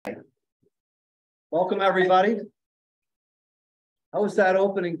Welcome, everybody. How was that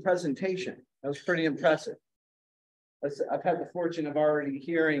opening presentation? That was pretty impressive. I've had the fortune of already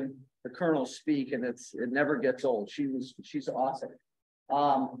hearing the Colonel speak, and it never gets old. She's awesome.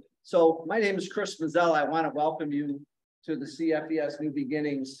 So my name is Chris Mazzella. I want to welcome you to the CFES New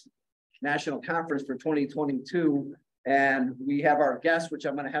Beginnings National Conference for 2022. And we have our guests, which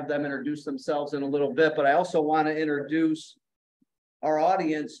I'm going to have them introduce themselves in a little bit. But I also want to introduce our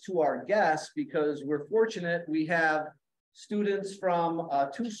audience to our guests, because we're fortunate we have students from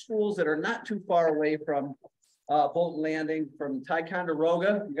two schools that are not too far away from Bolton Landing, from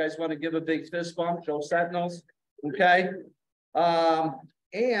Ticonderoga. You guys want to give a big fist bump, Joe Sentinels, okay?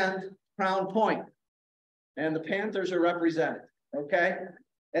 And Crown Point, and the Panthers are represented, okay?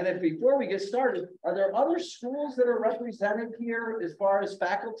 And then before we get started, are there other schools that are represented here as far as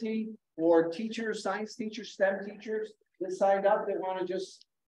faculty or teachers, science teachers, STEM teachers that signed up that want to just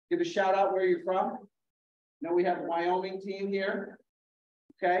give a shout out where you're from? Now we have a Wyoming team here,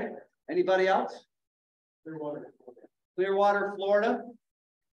 okay? Anybody else? Clearwater, Florida.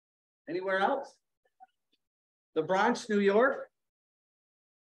 Anywhere else? The Bronx, New York.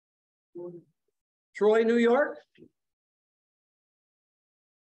 Troy, New York.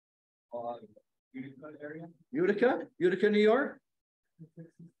 Utica, New York.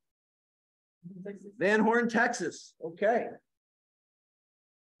 Van Horn, Texas. Okay.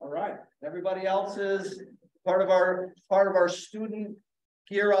 All right. Everybody else is part of our student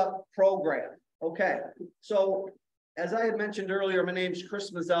Gear Up program. Okay. So as I had mentioned earlier, my name is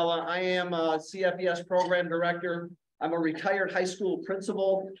Chris Mazzella. I am a CFES program director. I'm a retired high school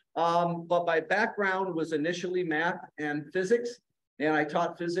principal, but my background was initially math and physics, and I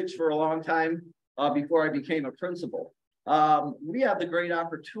taught physics for a long time before I became a principal. We have the great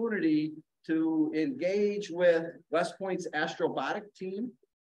opportunity to engage with West Point's Astrobotic team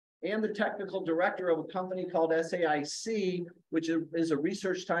and the technical director of a company called SAIC, which is a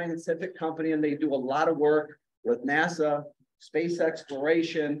research scientific company, and they do a lot of work with NASA, space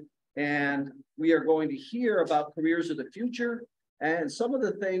exploration, and we are going to hear about careers of the future and some of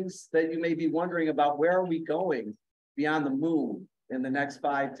the things that you may be wondering about. Where are we going beyond the moon in the next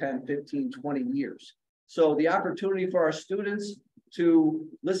 5, 10, 15, 20 years? So the opportunity for our students to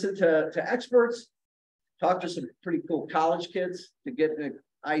listen to experts, talk to some pretty cool college kids to get an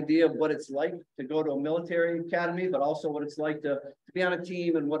idea of what it's like to go to a military academy, but also what it's like to be on a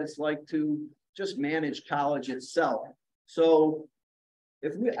team and what it's like to just manage college itself. So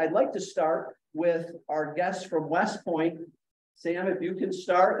I'd like to start with our guests from West Point. Sam, if you can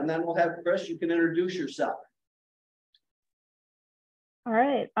start, and then we'll have Chris, you can introduce yourself. All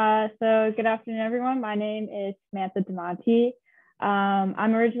right, so good afternoon, everyone. My name is Samantha DeMonte.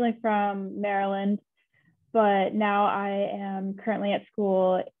 I'm originally from Maryland, but now I am currently at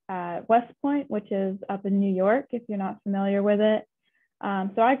school at West Point, which is up in New York, if you're not familiar with it.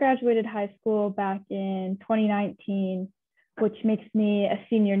 So I graduated high school back in 2019, which makes me a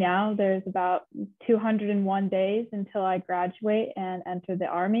senior now. There's about 201 days until I graduate and enter the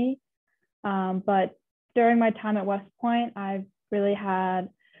Army. But during my time at West Point, I've really had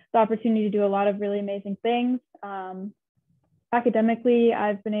the opportunity to do a lot of really amazing things. Academically,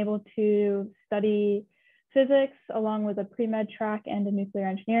 I've been able to study physics along with a pre-med track and a nuclear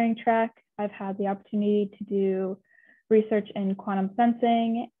engineering track. I've had the opportunity to do research in quantum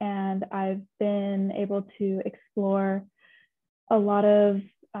sensing, and I've been able to explore a lot of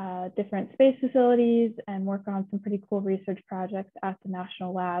different space facilities and work on some pretty cool research projects at the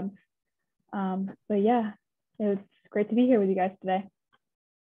national labs. But yeah, it's great to be here with you guys today.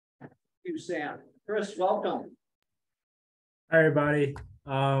 Thank you, Sam. Chris, welcome. Hi, everybody.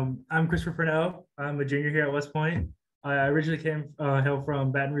 I'm Christopher Purnell. I'm a junior here at West Point. I originally hail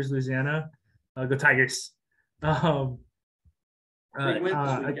from Baton Rouge, Louisiana. Go Tigers. Big win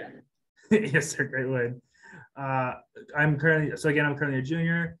this weekend. Yes, sir. Great win. I'm currently a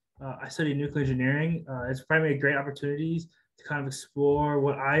junior. I study nuclear engineering. It's probably a great opportunity to kind of explore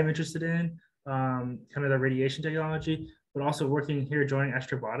what I'm interested in, kind of the radiation technology, but also working here, joining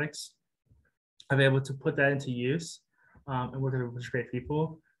Astrobotics. I'm able to put that into use and work with a bunch of great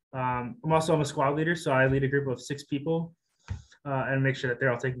people. I'm a squad leader, so I lead a group of 6 people and make sure that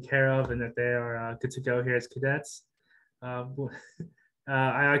they're all taken care of and that they are good to go here as cadets. I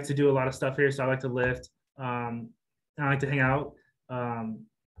like to do a lot of stuff here, so I like to lift. I like to hang out.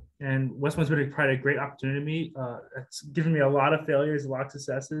 And West Point's been a great opportunity to me. It's given me a lot of failures, a lot of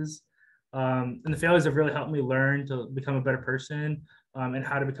successes. And the failures have really helped me learn to become a better person and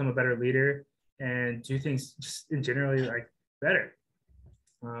how to become a better leader and do things just in generally like better.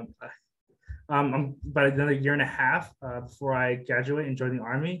 I'm about another year and a half before I graduate and join the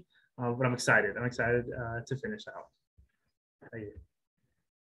Army, but I'm excited. I'm excited to finish out. Thank you.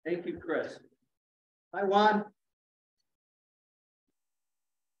 Thank you, Chris. Hi, Juan.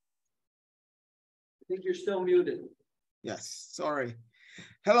 I think you're still muted. Yes, sorry.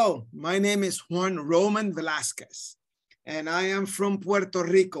 Hello, my name is Juan Roman Velasquez, and I am from Puerto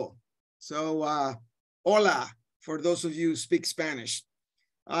Rico. So, hola, for those of you who speak Spanish.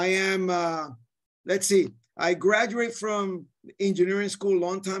 I am, let's see, I graduated from engineering school a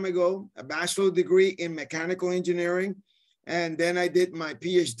long time ago, a bachelor's degree in mechanical engineering, and then I did my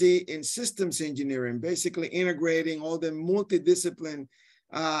PhD in systems engineering, basically integrating all the multidiscipline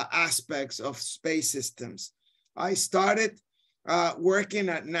aspects of space systems. I started working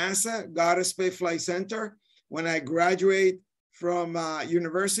at NASA, Goddard Space Flight Center, when I graduated from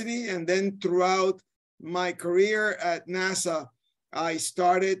university. And then throughout my career at NASA, I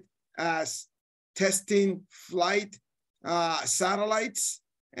started as testing flight satellites.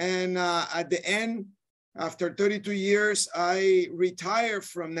 And at the end, after 32 years, I retired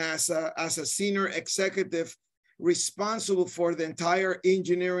from NASA as a senior executive responsible for the entire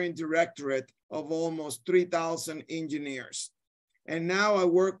engineering directorate of almost 3,000 engineers. And now I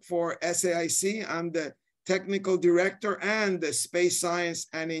work for SAIC. I'm the technical director and the space science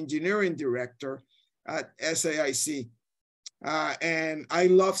and engineering director at SAIC. And I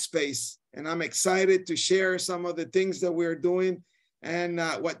love space, and I'm excited to share some of the things that we're doing and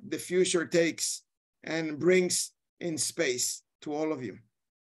what the future takes and brings in space to all of you.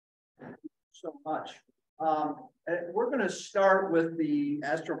 So much. We're going to start with the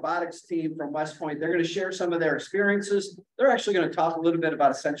astrobotics team from West Point. They're going to share some of their experiences. They're actually going to talk a little bit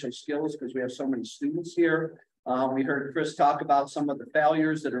about essential skills because we have so many students here. We heard Chris talk about some of the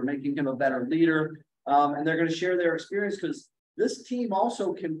failures that are making him a better leader. And they're going to share their experience because this team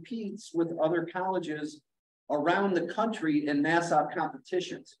also competes with other colleges around the country in NASA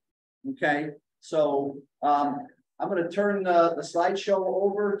competitions. Okay, so I'm going to turn the slideshow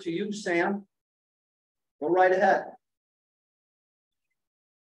over to you, Sam. Go right ahead.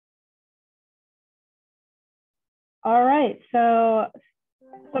 All right, so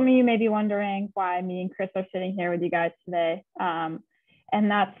some of you may be wondering why me and Chris are sitting here with you guys today. And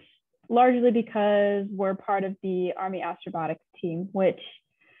that's largely because we're part of the Army Astrobotics team, which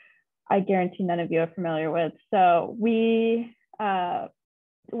I guarantee none of you are familiar with. So we're a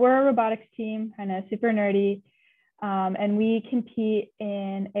robotics team, kind of super nerdy, and we compete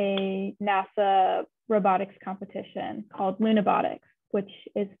in a NASA robotics competition called Lunabotics, which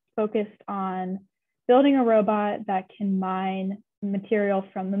is focused on building a robot that can mine material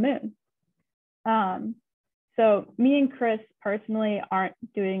from the moon. So me and Chris personally aren't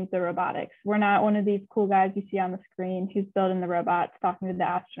doing the robotics. We're not one of these cool guys you see on the screen who's building the robots, talking to the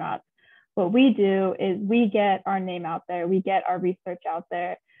astronauts. What we do is we get our name out there, we get our research out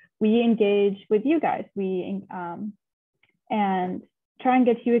there, we engage with you guys, and try and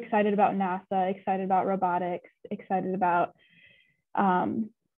get you excited about NASA, excited about robotics, excited about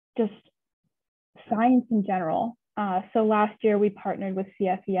just science in general. So last year we partnered with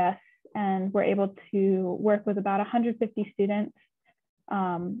CFES and we're able to work with about 150 students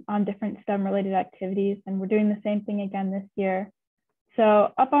on different STEM related activities. And we're doing the same thing again this year.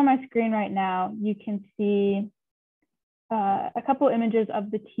 So up on my screen right now, you can see a couple images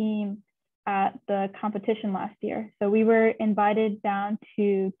of the team at the competition last year. So we were invited down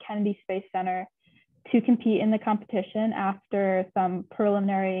to Kennedy Space Center to compete in the competition after some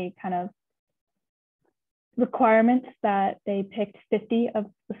preliminary kind of requirements that they picked 50 of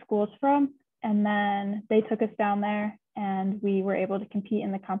the schools from. And then they took us down there and we were able to compete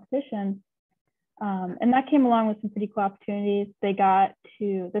in the competition. And that came along with some pretty cool opportunities. They got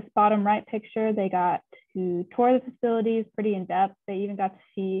to this bottom right picture, they got to tour the facilities pretty in depth. They even got to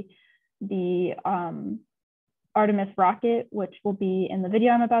see the Artemis rocket, which will be in the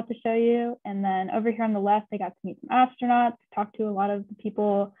video I'm about to show you. And then over here on the left, they got to meet some astronauts, talk to a lot of the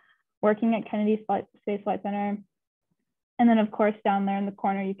people working at Kennedy Space Flight Center. And then of course, down there in the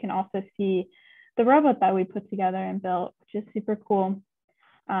corner, you can also see the robot that we put together and built, which is super cool.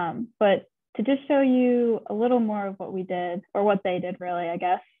 But to just show you a little more of what we did, or what they did really, I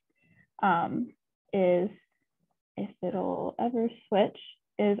guess, is, if it'll ever switch,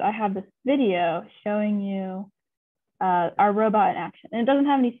 is I have this video showing you our robot in action. And it doesn't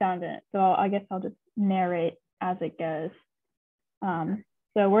have any sound in it, so I guess I'll just narrate as it goes.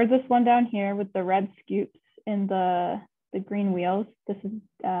 So we're this one down here with the red scoops in the green wheels. This is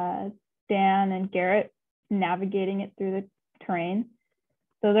Dan and Garrett navigating it through the terrain.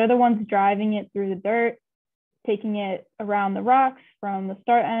 So they're the ones driving it through the dirt. taking it around the rocks from the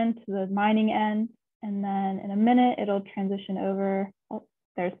start end to the mining end. And then in a minute, it'll transition over. Oh,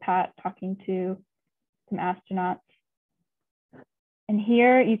 there's Pat talking to some astronauts. And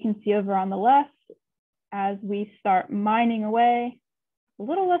here you can see over on the left, as we start mining away, a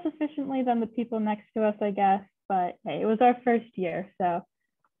little less efficiently than the people next to us, I guess, but hey, it was our first year, so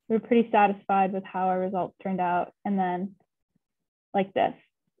we were pretty satisfied with how our results turned out. And then like this,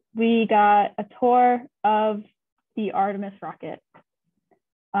 we got a tour of the Artemis rocket.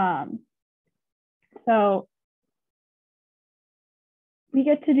 So we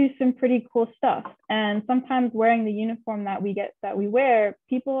get to do some pretty cool stuff. And sometimes wearing the uniform that we wear,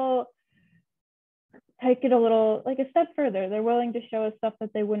 people take it a little, like a step further. They're willing to show us stuff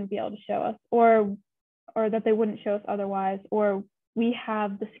that they wouldn't be able to show us, or that they wouldn't show us otherwise. Or we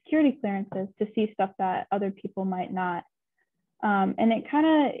have the security clearances to see stuff that other people might not. And it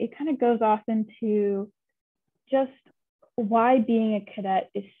kind of goes off into just why being a cadet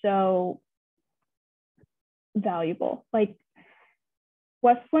is so valuable. Like,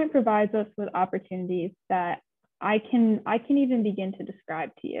 West Point provides us with opportunities that I can even begin to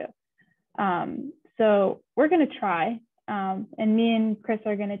describe to you. So we're going to try, and me and Chris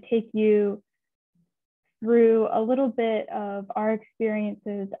are going to take you through a little bit of our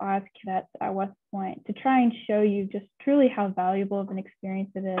experiences as cadets at West Point to try and show you just truly how valuable of an experience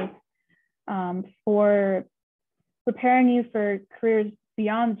it is for preparing you for careers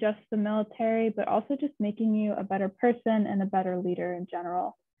beyond just the military, but also just making you a better person and a better leader in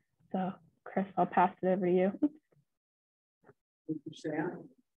general. So Chris, I'll pass it over to you. Thank you, Sam.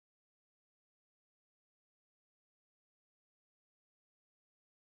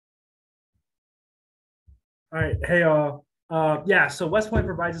 All right, hey all. Yeah, so West Point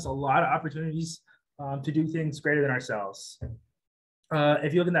provides us a lot of opportunities to do things greater than ourselves.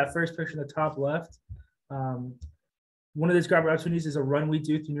 If you look at that first picture in the top left, one of these grab opportunities is a run we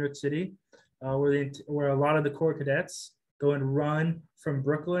do through New York City, where a lot of the Corps cadets go and run from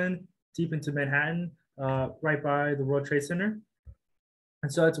Brooklyn deep into Manhattan, right by the World Trade Center.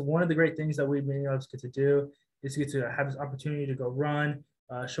 And so it's one of the great things that we many of us get to do, is get to have this opportunity to go run,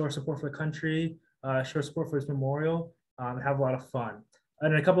 show our support for the country, show support for this memorial, and have a lot of fun.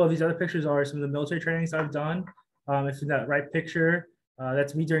 And a couple of these other pictures are some of the military trainings I've done. If in that right picture,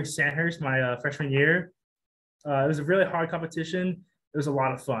 that's me during Sandhurst, my freshman year. It was a really hard competition. It was a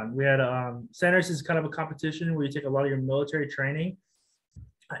lot of fun. We had Sandhurst is kind of a competition where you take a lot of your military training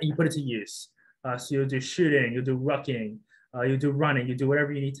and you put it to use. So you'll do shooting, you'll do rucking, you'll do running, you do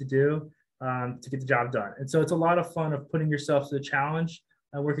whatever you need to do to get the job done. And so it's a lot of fun of putting yourself to the challenge,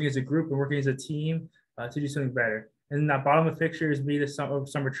 working as a group and working as a team to do something better. And that bottom of the picture is me this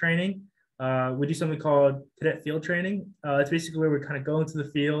summer training. We do something called cadet field training. It's basically where we kind of go into the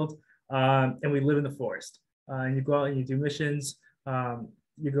field and we live in the forest. And you go out and you do missions,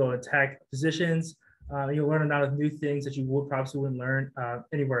 you go attack positions, you'll learn a lot of new things that you would probably wouldn't learn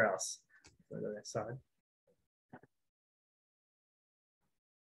anywhere else. Go to the next slide.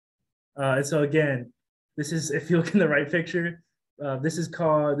 And so again, this is, if you look in the right picture, this is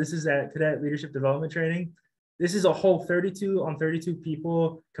at Cadet Leadership Development Training. This is a whole 32 on 32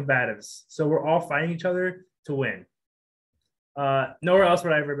 people combatives. So we're all fighting each other to win. Nowhere else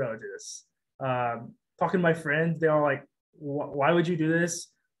would I ever be able to do this. Talking to my friends, they're all like, why would you do this?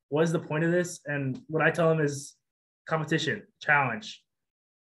 What is the point of this? And what I tell them is competition, challenge,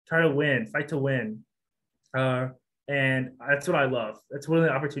 try to win, fight to win. And that's what I love. That's one of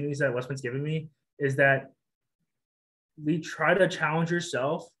the opportunities that West Point's given me, is that we try to challenge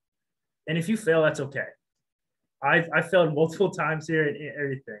yourself. And if you fail, that's okay. I failed multiple times here and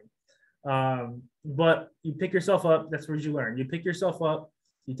everything. But you pick yourself up, that's where you learn. You pick yourself up,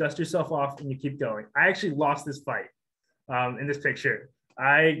 you dust yourself off, and you keep going. I actually lost this fight in this picture.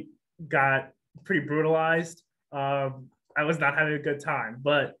 I got pretty brutalized. I was not having a good time,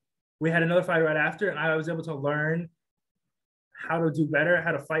 but we had another fight right after, and I was able to learn how to do better,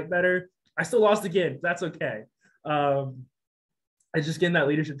 how to fight better. I still lost again. That's okay. It's just getting that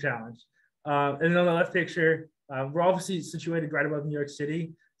leadership challenge. And then on the left picture, we're obviously situated right above New York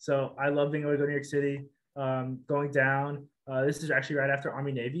City. So I love being able to go to New York City, going down. This is actually right after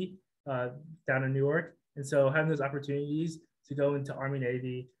Army Navy down in Newark. And so having those opportunities to go into Army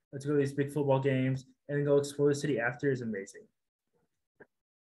Navy, to go to these big football games, and then go explore the city after is amazing.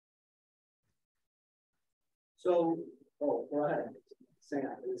 So, go ahead, Sam.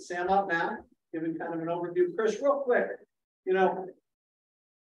 Is Sam up now? Giving kind of an overview. Chris, real quick, you know,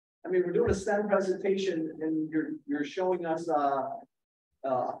 I mean, we're doing a STEM presentation and you're showing us a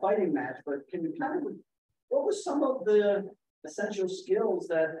fighting match, but can you kind of, what was some of the essential skills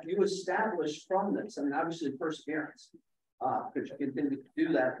that you establish from this? I mean, obviously perseverance, because you continue to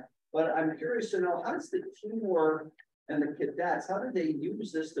do that. But I'm curious to know, how does the teamwork and the cadets, how do they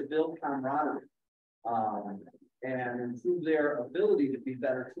use this to build camaraderie and improve their ability to be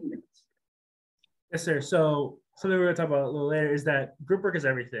better teammates? Yes, sir. So something we're going to talk about a little later is that group work is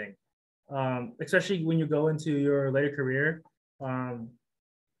everything, especially when you go into your later career.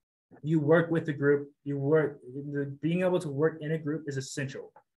 You work with the group. Being able to work in a group is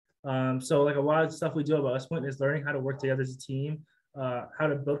essential. So like a lot of stuff we do about West Point is learning how to work together as a team, how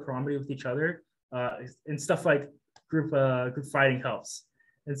to build camaraderie with each other, and stuff like group fighting helps.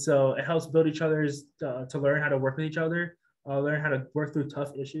 And so it helps build each other's to learn how to work with each other, learn how to work through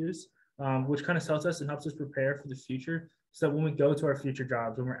tough issues, which kind of helps us and helps us prepare for the future. So that when we go to our future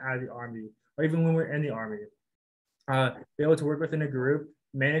jobs, when we're out of the Army, or even when we're in the Army, be able to work within a group,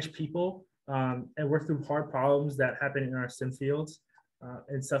 manage people, and work through hard problems that happen in our STEM fields,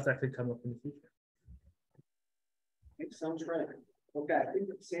 and stuff that could come up in the future. It sounds great. Okay, I think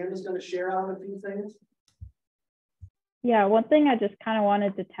Sam is going to share out a few things. Yeah, one thing I just kind of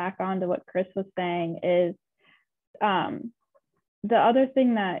wanted to tack on to what Chris was saying is the other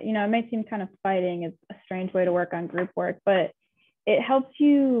thing that, you know, it may seem kind of fighting is a strange way to work on group work, but it helps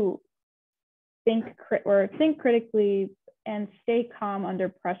you think critically and stay calm under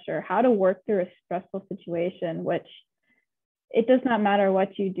pressure, how to work through a stressful situation, which it does not matter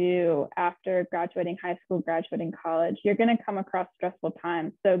what you do after graduating high school, graduating college, you're going to come across stressful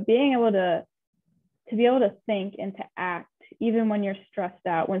times. So being able to be able to think and to act, even when you're stressed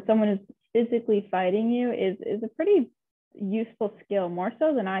out, when someone is physically fighting you is a pretty useful skill, more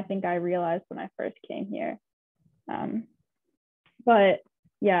so than I think I realized when I first came here. But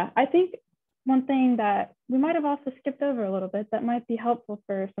yeah, I think one thing that we might have also skipped over a little bit that might be helpful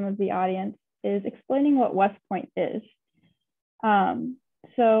for some of the audience is explaining what West Point is.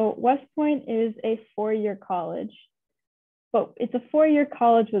 So West Point is a 4-year college, but it's a 4-year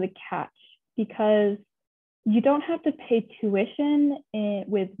college with a catch because you don't have to pay tuition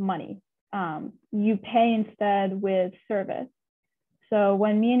with money. You pay instead with service. So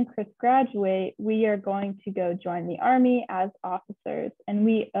when me and Chris graduate, we are going to go join the Army as officers, and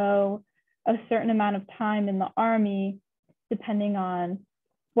we owe a certain amount of time in the Army, depending on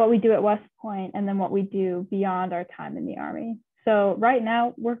what we do at West Point and then what we do beyond our time in the Army. So right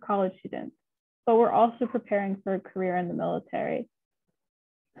now we're college students, but we're also preparing for a career in the military.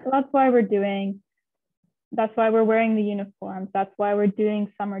 So that's why we're wearing the uniforms. That's why we're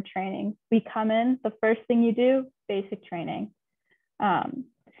doing summer training. We come in, the first thing you do, basic training.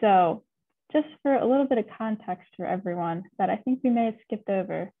 So just for a little bit of context for everyone that I think we may have skipped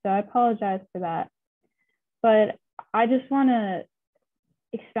over. So I apologize for that. But I just want to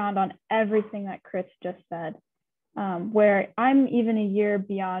expound on everything that Chris just said, where I'm even a year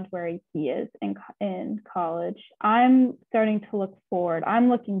beyond where he is in college. I'm starting to look forward. I'm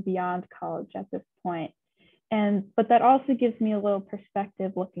looking beyond college at this point. But that also gives me a little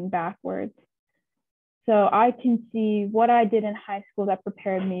perspective looking backwards. So I can see what I did in high school that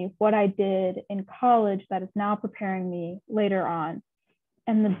prepared me, what I did in college that is now preparing me later on.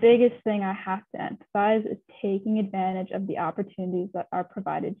 And the biggest thing I have to emphasize is taking advantage of the opportunities that are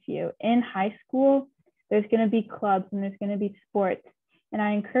provided to you. In high school, there's going to be clubs and there's going to be sports. And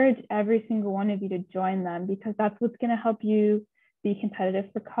I encourage every single one of you to join them because that's what's going to help you be competitive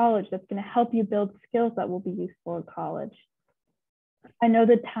for college. That's going to help you build skills that will be useful in college. I know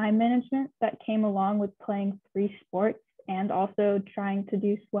the time management that came along with playing 3 sports and also trying to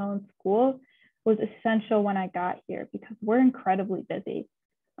do well in school was essential when I got here because we're incredibly busy.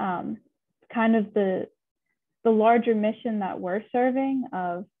 Kind of the larger mission that we're serving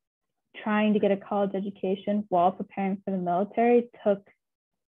of trying to get a college education while preparing for the military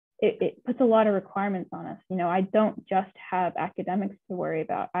it puts a lot of requirements on us. You know, I don't just have academics to worry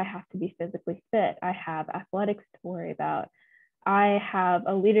about. I have to be physically fit. I have athletics to worry about. I have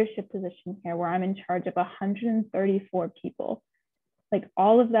a leadership position here where I'm in charge of 134 people. Like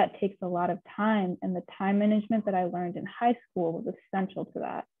all of that takes a lot of time, and the time management that I learned in high school was essential to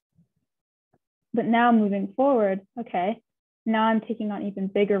that. But now moving forward, okay, now I'm taking on even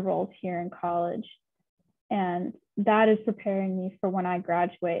bigger roles here in college. And that is preparing me for when I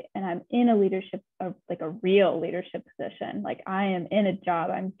graduate and I'm in a leadership, like a real leadership position. Like I am in a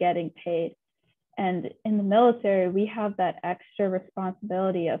job, I'm getting paid. And in the military, we have that extra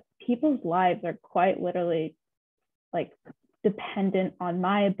responsibility of people's lives are quite literally like dependent on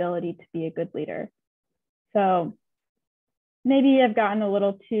my ability to be a good leader. So maybe I've gotten a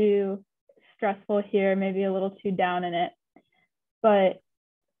little too stressful here, maybe a little too down in it, but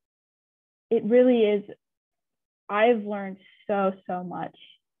it really is, I've learned so much,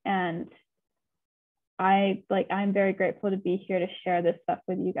 and I'm very grateful to be here to share this stuff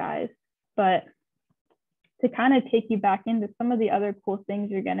with you guys. But to kind of take you back into some of the other cool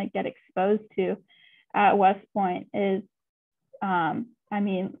things you're going to get exposed to at West Point is, I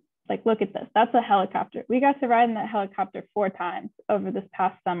mean, like, look at this. That's a helicopter. We got to ride in that helicopter 4 times over this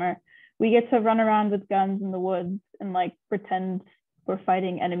past summer. We get to run around with guns in the woods and like pretend we're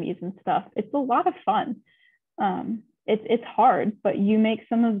fighting enemies and stuff. It's a lot of fun. It's hard, but you make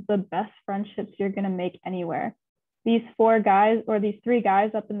some of the best friendships you're going to make anywhere. These 3 guys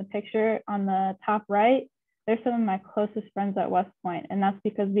up in the picture on the top right, they're some of my closest friends at West Point, and that's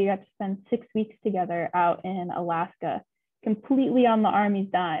because we got to spend 6 weeks together out in Alaska, completely on the Army's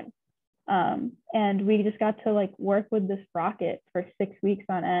dime. And we just got to like work with this rocket for 6 weeks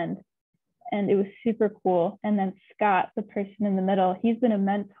on end, and it was super cool. And then Scott, the person in the middle, he's been a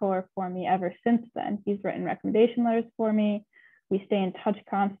mentor for me ever since then. He's written recommendation letters for me. We stay in touch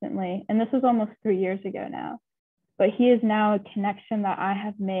constantly, and this was almost 3 years ago now. But he is now a connection that I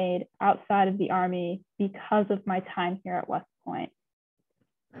have made outside of the Army because of my time here at West Point.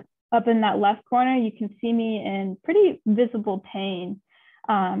 Up in that left corner, you can see me in pretty visible pain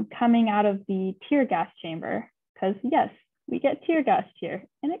coming out of the tear gas chamber, because yes, we get tear gassed here,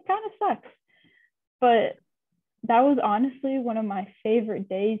 and it kind of sucks. But that was honestly one of my favorite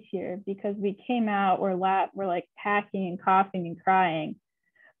days here, because we came out, we're like packing and coughing and crying,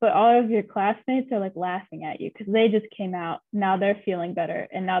 but all of your classmates are like laughing at you because they just came out. Now they're feeling better,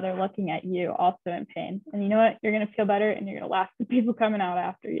 and now they're looking at you also in pain. And you know what? You're going to feel better, and you're going to laugh at the people coming out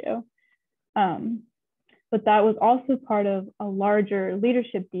after you. But that was also part of a larger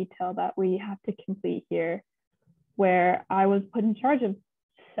leadership detail that we have to complete here, where I was put in charge of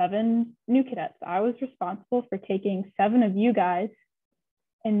 7 new cadets. I was responsible for taking 7 of you guys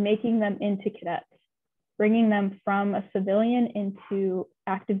and making them into cadets, bringing them from a civilian into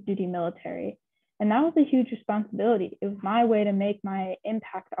active duty military. And that was a huge responsibility. It was my way to make my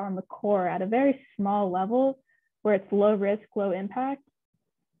impact on the Corps at a very small level, where it's low risk, low impact,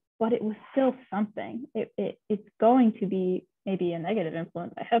 but it was still something. It's going to be maybe a negative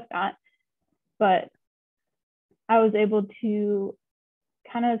influence, I hope not, but I was able to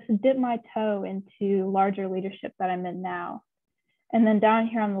kind of dip my toe into larger leadership that I'm in now. And then down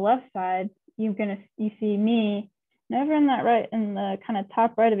here on the left side, you see me, and over in the kind of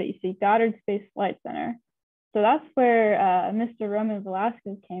top right of it, you see Goddard Space Flight Center. So that's where Mr. Roman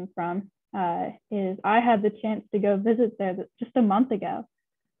Velasquez came from. Is I had the chance to go visit there just a month ago.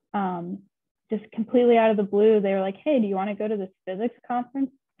 Just completely out of the blue, they were like, hey, do you want to go to this physics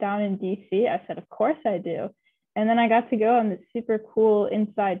conference down in DC? I said, of course I do. And then I got to go on this super cool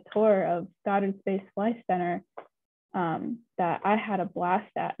inside tour of Goddard Space Flight Center that I had a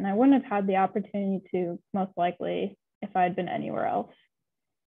blast at. And I wouldn't have had the opportunity to, most likely, if I had been anywhere else.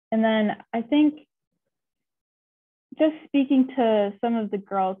 And then I think just speaking to some of the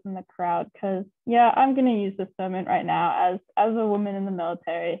girls in the crowd, because yeah, I'm going to use this moment right now as a woman in the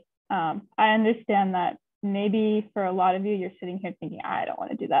military. I understand that maybe for a lot of you, you're sitting here thinking, I don't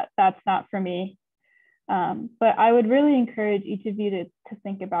want to do that. That's not for me. But I would really encourage each of you to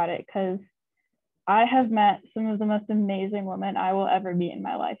think about it, because I have met some of the most amazing women I will ever meet in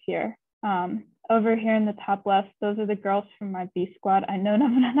my life here. Over here in the top left, those are the girls from my B squad. I know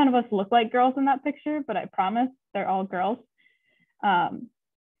none of us look like girls in that picture, but I promise they're all girls.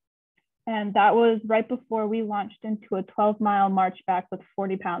 And that was right before we launched into a 12-mile march back with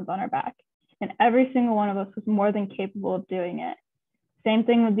 40 pounds on our back. And every single one of us was more than capable of doing it. Same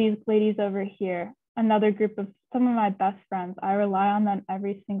thing with these ladies over here. Another group of some of my best friends. I rely on them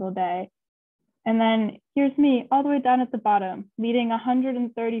every single day. And then here's me all the way down at the bottom, leading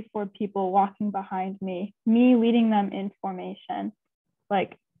 134 people walking behind me leading them in formation.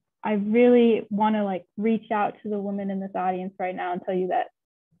 Like, I really want to like reach out to the women in this audience right now and tell you that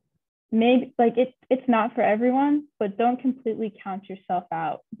maybe like it's not for everyone, but don't completely count yourself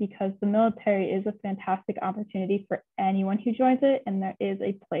out, because the military is a fantastic opportunity for anyone who joins it, and there is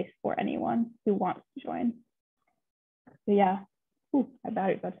a place for anyone who wants to join. So yeah, ooh, my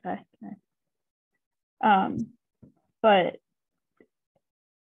battery's about to die. But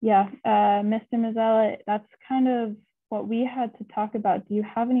yeah, Mr. Mazzella, that's kind of what we had to talk about. Do you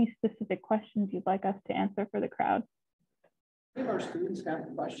have any specific questions you'd like us to answer for the crowd? If our students have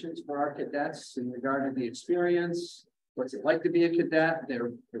questions for our cadets in regard to the experience, what's it like to be a cadet,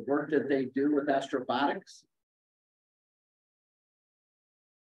 the work that they do with astrobotics?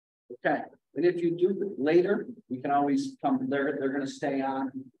 Okay, and if you do later, we can always come, they're going to stay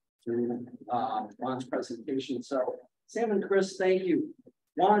on through Juan's presentation. So Sam and Chris, thank you.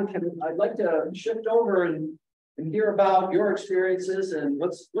 Juan, I'd like to shift over and and hear about your experiences and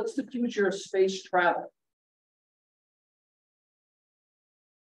what's the future of space travel.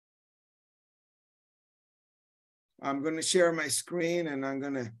 I'm going to share my screen and I'm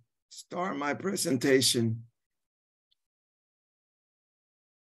going to start my presentation.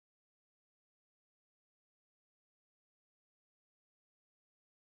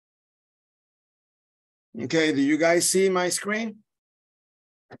 Okay, do you guys see my screen?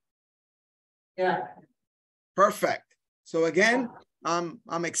 Yeah. Perfect. So again,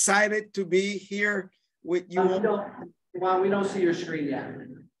 I'm excited to be here with you. We don't see your screen yet.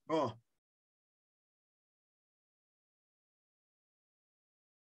 Oh.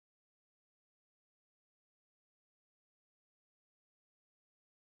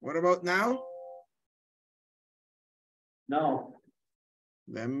 What about now? No.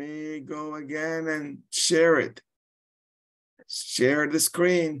 Let me go again and share it. Share the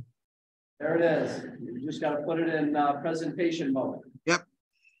screen. There it is. You just got to put it in presentation mode. Yep.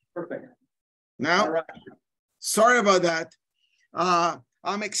 Perfect. Now, All right. Sorry about that.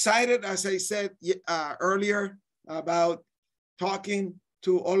 I'm excited, as I said earlier, about talking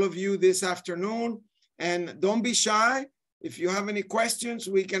to all of you this afternoon. And don't be shy. If you have any questions,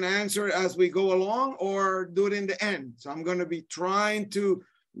 we can answer as we go along or do it in the end. So I'm going to be trying to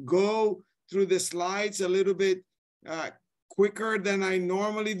go through the slides a little bit quicker than I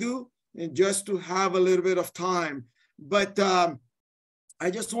normally do, and just to have a little bit of time. But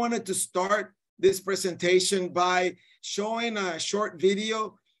I just wanted to start this presentation by showing a short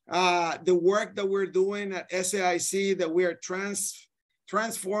video, the work that we're doing at SAIC, that we are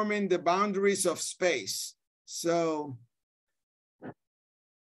transforming the boundaries of space. So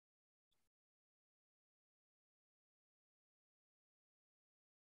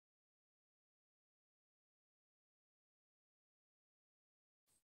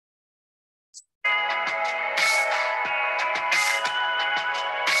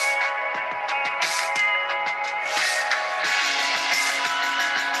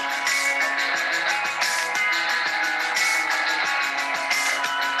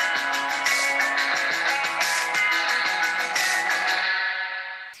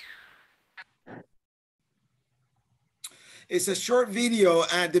it's a short video.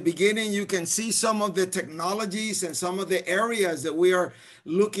 At the beginning, you can see some of the technologies and some of the areas that we are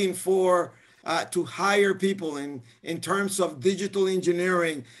looking for to hire people in terms of digital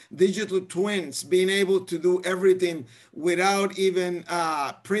engineering, digital twins, being able to do everything without even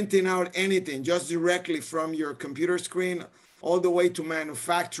printing out anything, just directly from your computer screen all the way to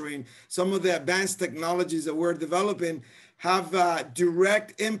manufacturing. Some of the advanced technologies that we're developing have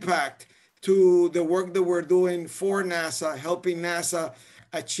direct impact to the work that we're doing for NASA, helping NASA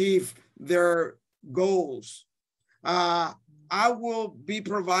achieve their goals. I will be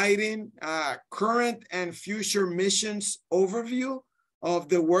providing current and future missions overview of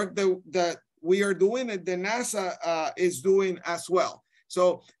the work that we are doing and the NASA is doing as well.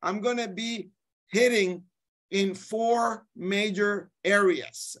 So I'm gonna be hitting in 4 major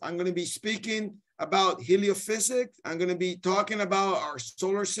areas. I'm gonna be speaking about heliophysics. I'm going to be talking about our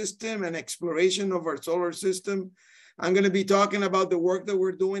solar system and exploration of our solar system. I'm going to be talking about the work that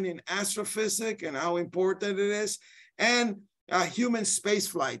we're doing in astrophysics and how important it is, and human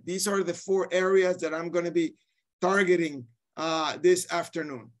spaceflight. These are the 4 areas that I'm going to be targeting this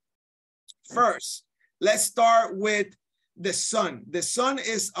afternoon. First, let's start with the sun. The sun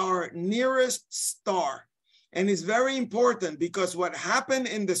is our nearest star. And it's very important because what happened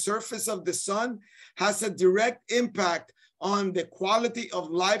in the surface of the sun has a direct impact on the quality of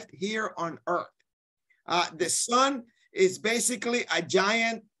life here on Earth. The sun is basically a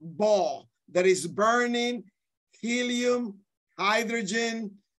giant ball that is burning helium,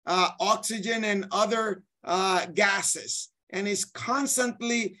 hydrogen, oxygen, and other gases, and is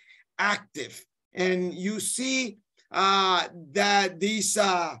constantly active. And you see that these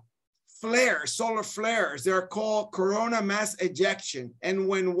flares, solar flares, they're called corona mass ejection. And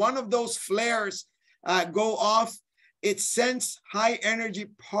when one of those flares go off, it sends high energy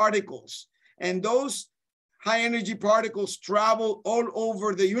particles. And those high energy particles travel all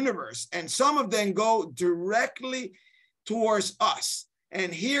over the universe. And some of them go directly towards us.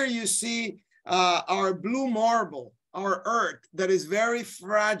 And here you see our blue marble, our Earth, that is very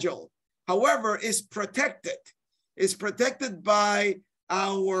fragile. However, it's protected. It's protected by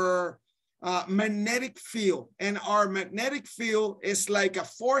our magnetic field, and our magnetic field is like a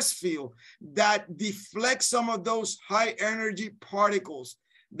force field that deflects some of those high energy particles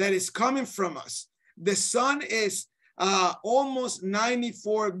that is coming from us. The sun is almost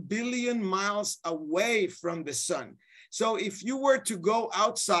 94 billion miles away from the sun. So if you were to go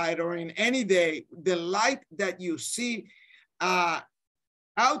outside or in any day, the light that you see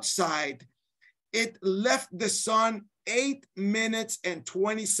outside, it left the sun 8 minutes and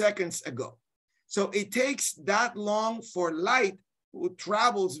 20 seconds ago. So it takes that long for light, who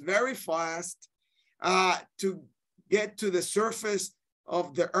travels very fast, to get to the surface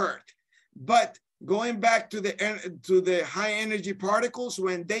of the earth. But going back to the high energy particles,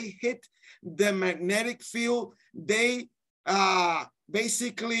 when they hit the magnetic field, they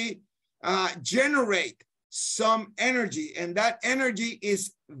basically generate some energy, and that energy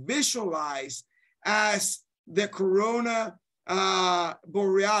is visualized as the corona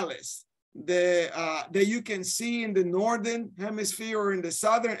borealis that you can see in the northern hemisphere or in the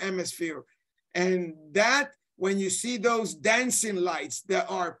southern hemisphere. And that, when you see those dancing lights that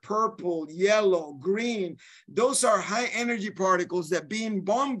are purple, yellow, green, those are high energy particles that being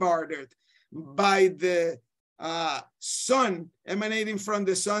bombarded by the sun, emanating from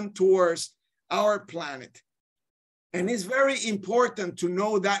the sun towards our planet. And it's very important to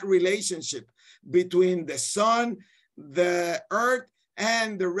know that relationship between the sun, the earth,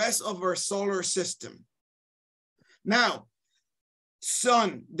 and the rest of our solar system. Now,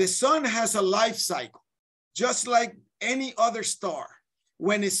 the sun has a life cycle, just like any other star.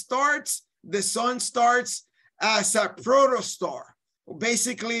 When it starts, the sun starts as a protostar.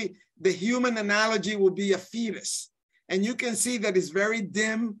 Basically, the human analogy will be a fetus. And you can see that it's very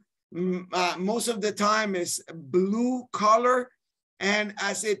dim. Most of the time is blue color. And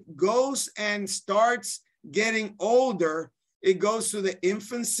as it goes and starts getting older, it goes to the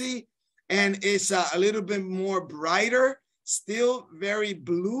infancy and it's a little bit more brighter, still very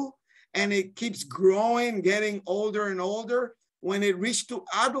blue. And it keeps growing, getting older and older. When it reaches to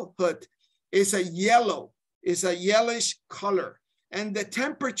adulthood, it's a yellowish color. And the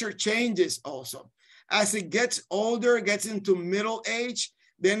temperature changes also. As it gets older, it gets into middle age,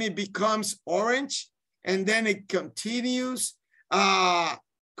 then it becomes orange, and then it continues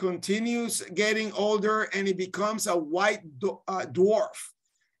getting older, and it becomes a white dwarf.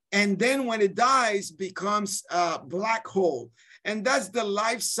 And then when it dies, becomes a black hole. And that's the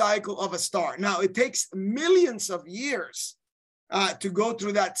life cycle of a star. Now, it takes millions of years to go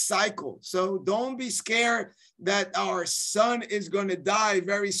through that cycle. So don't be scared that our sun is going to die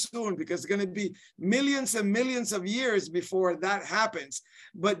very soon, because it's going to be millions and millions of years before that happens.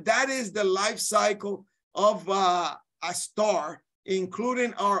 But that is the life cycle of a star,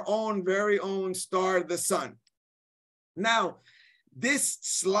 including our own very own star, the sun. Now, this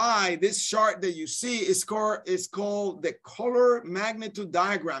slide, this chart that you see is called the color magnitude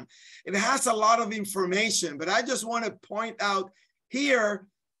diagram. It has a lot of information, but I just want to point out here,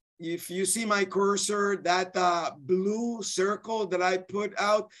 if you see my cursor, that blue circle that I put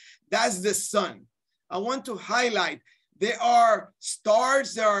out, that's the sun. I want to highlight there are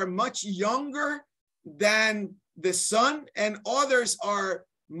stars that are much younger than the sun, and others are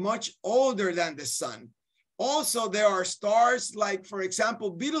much older than the sun. Also, there are stars like, for example,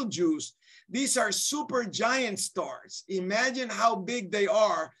 Betelgeuse. These are super giant stars. Imagine how big they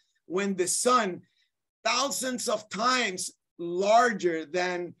are when the sun, thousands of times larger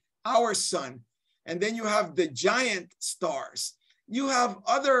than our sun. And then you have the giant stars. You have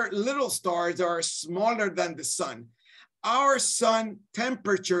other little stars that are smaller than the sun. Our sun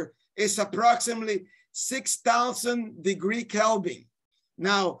temperature is approximately 6,000 degrees Kelvin.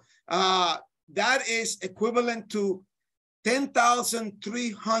 Now, that is equivalent to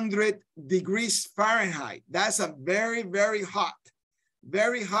 10,300 degrees Fahrenheit. That's a very, very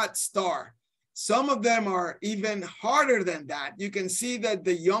hot star. Some of them are even harder than that. You can see that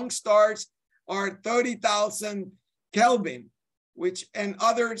the young stars are 30,000 Kelvin, and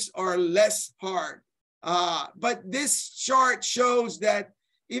others are less hard. But this chart shows that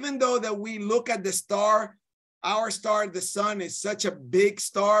even though that we look at the star, our star, the sun, is such a big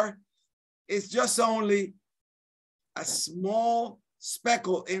star, it's just only a small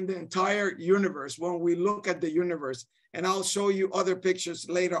speckle in the entire universe when we look at the universe. And I'll show you other pictures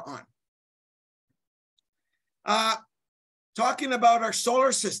later on. Talking about our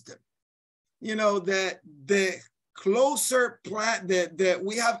solar system, you know, the closer planet,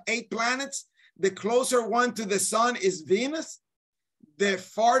 we have 8 planets. The closer one to the sun is Venus. The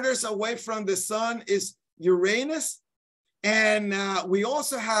farthest away from the sun is Uranus. And we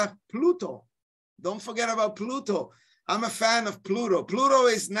also have Pluto. Don't forget about Pluto. I'm a fan of Pluto. Pluto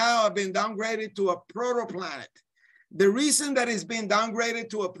is now been downgraded to a protoplanet. The reason that it's been downgraded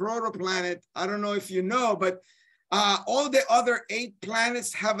to a protoplanet, I don't know if you know, but all the other 8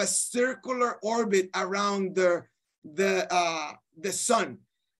 planets have a circular orbit around the sun.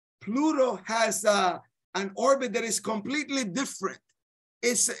 Pluto has an orbit that is completely different.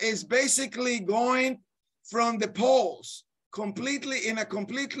 It's basically going from the poles completely in a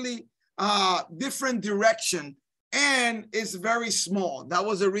completely different direction, and it's very small. That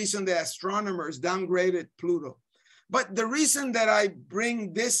was the reason the astronomers downgraded Pluto. But the reason that I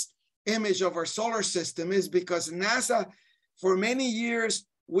bring this image of our solar system is because NASA, for many years,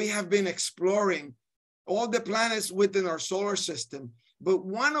 we have been exploring all the planets within our solar system. But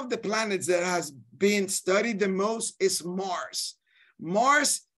one of the planets that has been studied the most is Mars.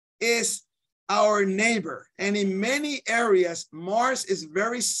 Mars is our neighbor. And in many areas, Mars is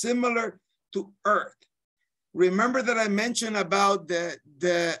very similar to Earth. Remember that I mentioned about the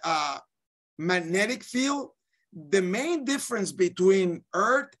magnetic field? The main difference between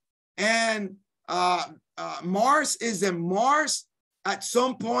Earth and Mars is that Mars at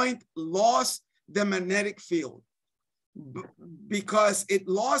some point lost the magnetic field. Because it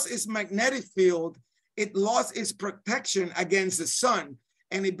lost its magnetic field, it lost its protection against the sun.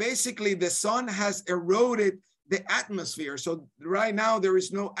 And it basically, the sun has eroded the atmosphere. So right now there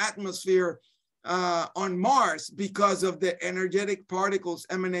is no atmosphere on Mars because of the energetic particles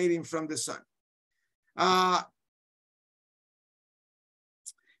emanating from the sun.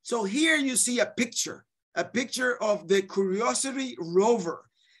 So here you see a picture of the Curiosity rover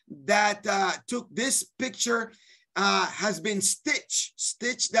that took this picture, has been stitched.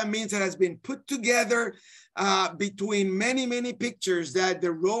 Stitched, that means it has been put together between many, many pictures that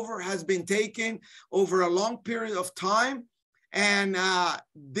the rover has been taking over a long period of time. And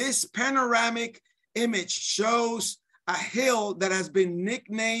this panoramic image shows a hill that has been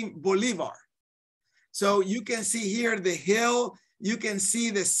nicknamed Bolivar. So you can see here the hill, you can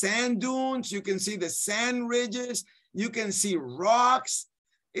see the sand dunes, you can see the sand ridges, you can see rocks.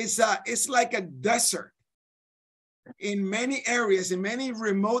 It's like a desert. In many areas, in many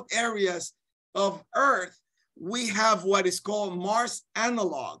remote areas of Earth, we have what is called Mars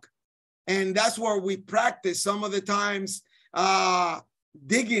analog. And that's where we practice some of the times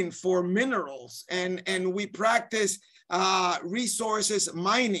digging for minerals, and we practice resources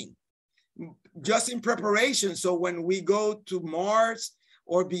mining just in preparation. So when we go to Mars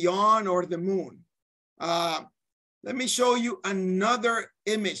or beyond or the moon. Let me show you another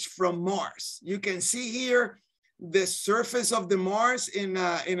image from Mars. You can see here the surface of the Mars in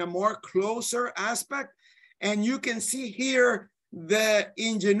a more closer aspect. And you can see here the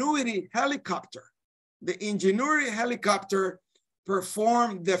Ingenuity helicopter. The Ingenuity helicopter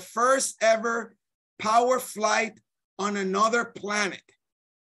performed the first ever power flight on another planet.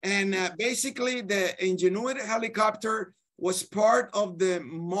 And basically the Ingenuity helicopter was part of the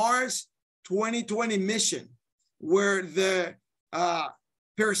Mars 2020 mission, where the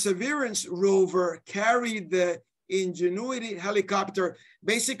Perseverance rover carried the Ingenuity helicopter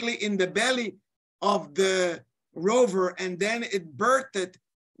basically in the belly of the rover, and then it birthed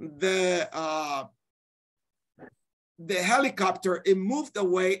the helicopter. It moved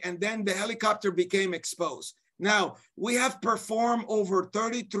away, and then the helicopter became exposed. Now, we have performed over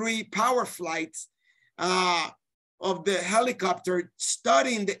 33 power flights of the helicopter,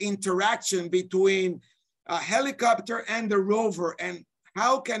 studying the interaction between a helicopter and the rover, and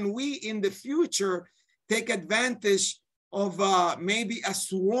how can we in the future take advantage of maybe a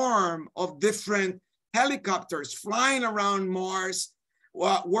swarm of different helicopters flying around Mars,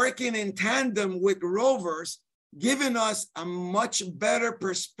 working in tandem with rovers, giving us a much better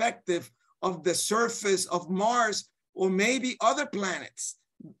perspective of the surface of Mars, or maybe other planets,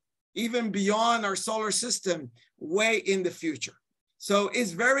 even beyond our solar system, way in the future. So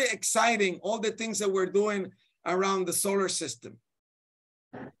it's very exciting, all the things that we're doing around the solar system.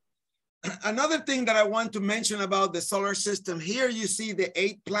 Another thing that I want to mention about the solar system, here you see the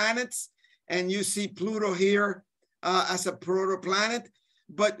 8 planets, and you see Pluto here as a protoplanet.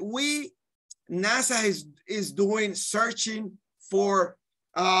 But NASA is doing searching for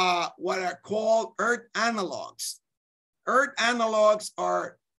what are called Earth analogs. Earth analogs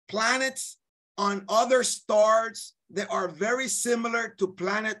are planets on other stars that are very similar to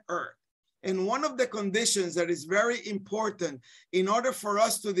planet Earth. And one of the conditions that is very important in order for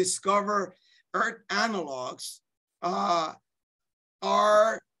us to discover Earth analogs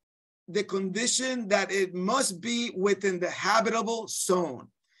are the condition that it must be within the habitable zone.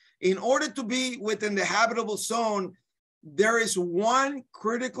 In order to be within the habitable zone, there is one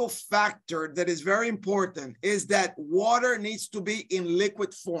critical factor that is very important, is that water needs to be in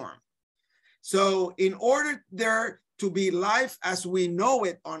liquid form. So in order there to be life as we know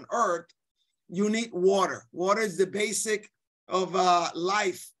it on Earth, you need water. Water is the basic of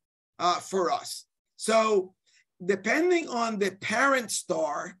life for us. So depending on the parent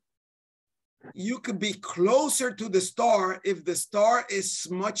star, you could be closer to the star if the star is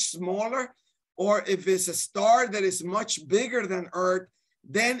much smaller, or if it's a star that is much bigger than Earth,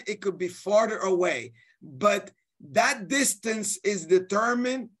 then it could be farther away. But that distance is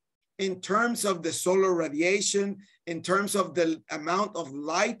determined in terms of the solar radiation, in terms of the amount of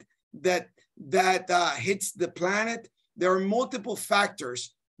light that hits the planet. There are multiple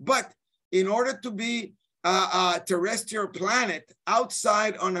factors, but in order to be a terrestrial planet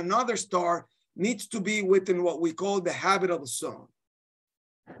outside on another star needs to be within what we call the habitable zone.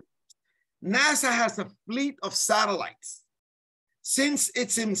 NASA has a fleet of satellites. Since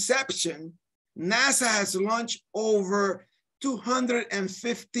its inception, NASA has launched over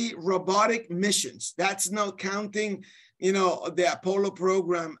 250 robotic missions. That's not counting, you know, the Apollo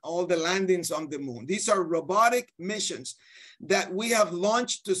program, all the landings on the moon. These are robotic missions that we have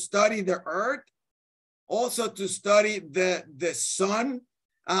launched to study the Earth, also to study the sun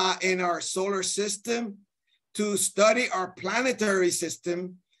in our solar system, to study our planetary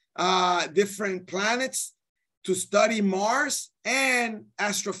system, different planets, to study Mars, and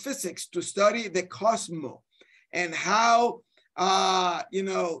astrophysics, to study the cosmos and how you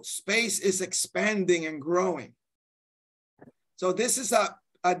know, space is expanding and growing. So this is a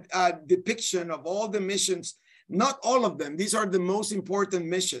depiction of all the missions, not all of them. These are the most important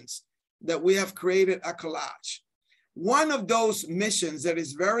missions that we have created a collage. One of those missions that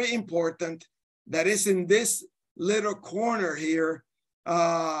is very important, that is in this little corner here,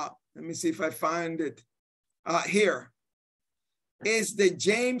 let me see if I find it, here, is the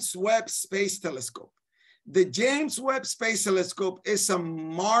James Webb Space Telescope. The James Webb Space Telescope is a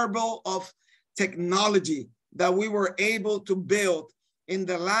marvel of technology that we were able to build in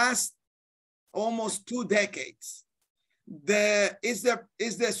the last almost 2 decades. Is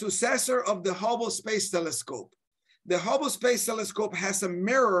the successor of the Hubble Space Telescope. The Hubble Space Telescope has a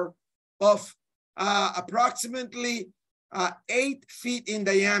mirror of approximately 8 feet in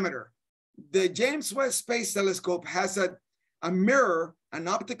diameter. The James Webb Space Telescope has a mirror, an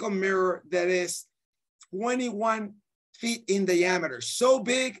optical mirror that is 21 feet in diameter, so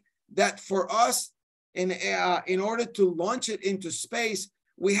big that for us, in order to launch it into space,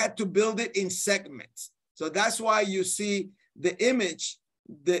 we had to build it in segments. So that's why you see the image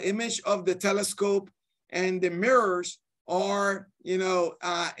of the telescope and the mirrors are, you know,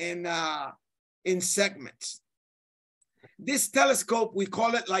 in segments. This telescope, we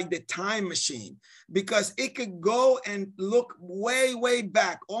call it like the time machine, because it could go and look way, way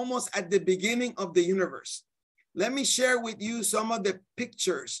back, almost at the beginning of the universe. Let me share with you some of the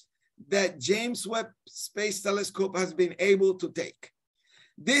pictures that James Webb Space Telescope has been able to take.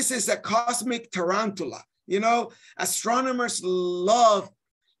 This is a cosmic tarantula. You know, astronomers love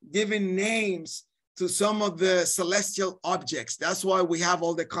giving names to some of the celestial objects. That's why we have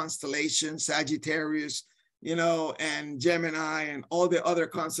all the constellations, Sagittarius, you know, and Gemini and all the other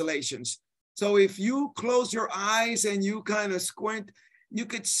constellations. So if you close your eyes and you kind of squint, you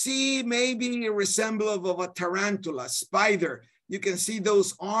could see maybe a resemblance of a tarantula, spider. You can see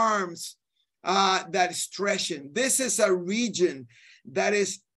those arms that stretching. This is a region that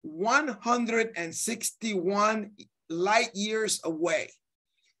is 161 light years away.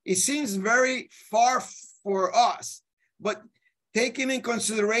 It seems very far for us, but taking in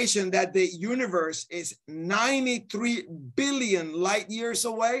consideration that the universe is 93 billion light years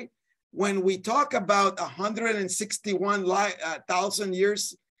away, when we talk about 161,000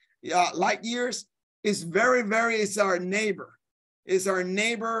 years, light years, is very, very, it's our neighbor. It's our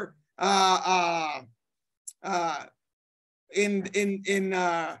neighbor in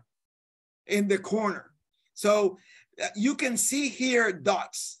the corner. So you can see here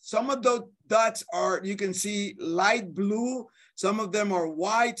dots. Some of those dots are, you can see light blue. Some of them are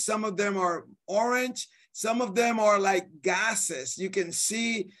white. Some of them are orange. Some of them are like gases. You can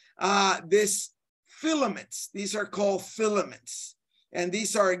see this filaments. These are called filaments. And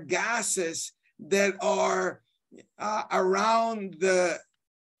these are gases that are around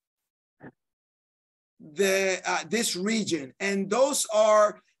this region. And those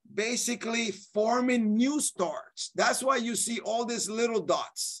are basically forming new stars. That's why you see all these little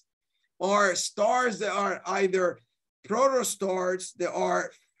dots, or stars that are either protostars that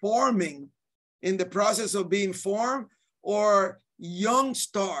are forming in the process of being formed, or young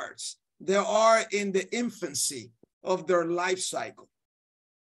stars that are in the infancy of their life cycle.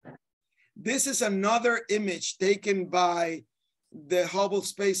 This is another image taken by the Hubble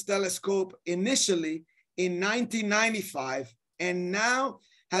Space Telescope initially in 1995, and now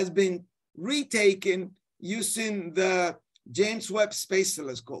has been retaken using the James Webb Space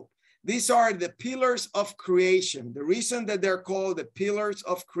Telescope. These are the pillars of creation. The reason that they're called the pillars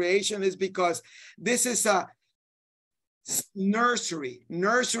of creation is because this is a nursery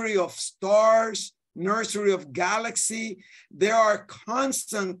of stars, nursery of galaxy. There are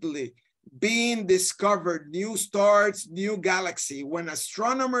constantly being discovered new stars, new galaxy. When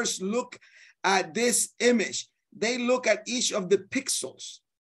astronomers look at this image, they look at each of the pixels,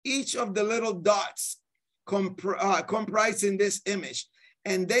 each of the little dots comprised in this image,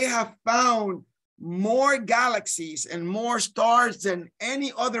 and they have found more galaxies and more stars than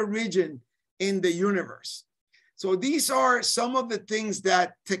any other region in the universe. So these are some of the things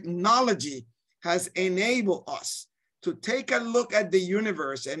that technology has enabled us to take a look at the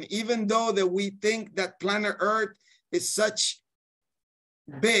universe. And even though that we think that planet Earth is such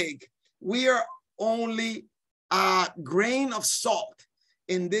big, we are only a grain of salt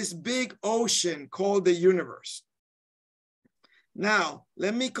in this big ocean called the universe. Now,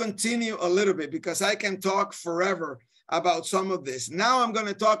 let me continue a little bit because I can talk forever about some of this. Now I'm going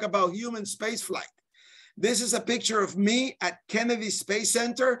to talk about human spaceflight. This is a picture of me at Kennedy Space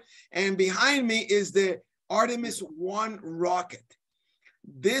Center, and behind me is the Artemis 1 rocket.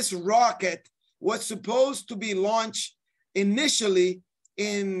 This rocket was supposed to be launched initially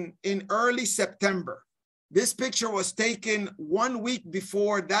in early September. This picture was taken 1 week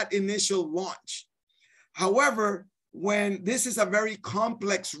before that initial launch. However, when this is a very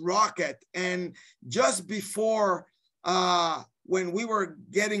complex rocket, and just before when we were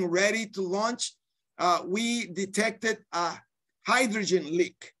getting ready to launch, we detected a hydrogen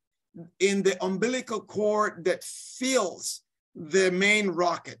leak in the umbilical cord that fills the main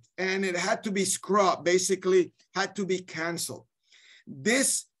rocket, and it had to be scrubbed, basically had to be canceled.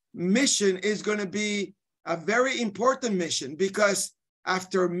 This mission is going to be a very important mission because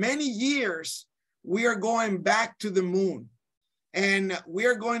after many years, we are going back to the moon, and we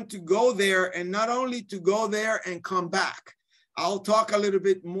are going to go there, and not only to go there and come back. I'll talk a little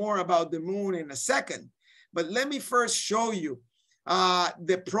bit more about the moon in a second, but let me first show you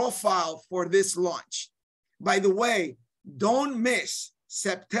the profile for this launch. By the way, don't miss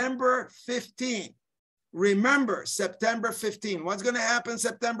September 15. Remember, September 15. What's going to happen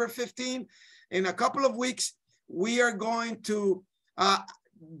September 15? In a couple of weeks, we are going to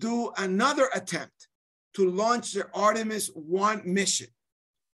do another attempt to launch the Artemis 1 mission.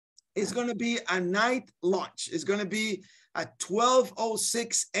 It's going to be a night launch. It's going to be at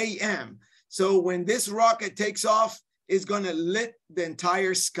 12:06 a.m. So when this rocket takes off, it's going to lit the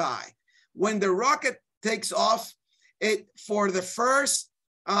entire sky. When the rocket takes off, for the first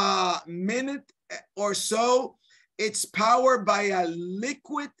minute or so, it's powered by a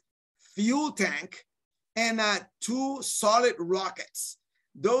liquid fuel tank and 2 solid rockets.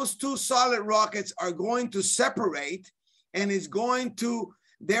 Those 2 solid rockets are going to separate, and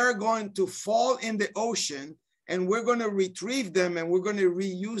they're going to fall in the ocean, and we're going to retrieve them, and we're going to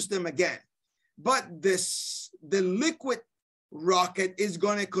reuse them again. But the liquid rocket is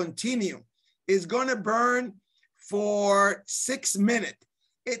going to continue. It's going to burn for 6 minutes.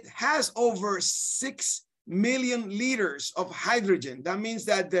 It has over 6 million liters of hydrogen. That means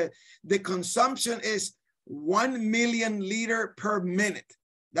that the consumption is 1 million liter per minute.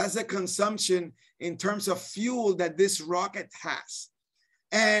 That's the consumption in terms of fuel that this rocket has.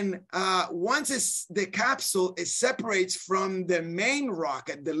 And once the capsule separates from the main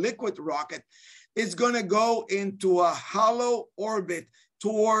rocket, the liquid rocket, it's going to go into a hollow orbit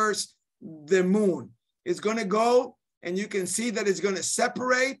towards the moon. It's going to go, and you can see that it's going to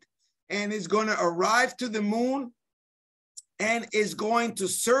separate, and it's going to arrive to the moon, and is going to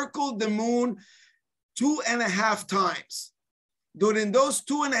circle the moon 2.5 times. During those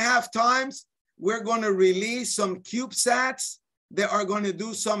 2.5 times, we're going to release some CubeSats that are going to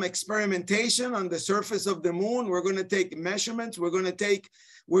do some experimentation on the surface of the moon. We're going to take measurements. We're going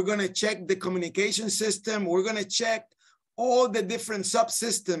to check the communication system. We're going to check all the different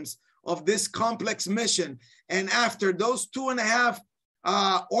subsystems of this complex mission. And after those 2.5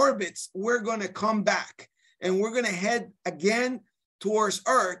 orbits, we're going to come back, and we're going to head again towards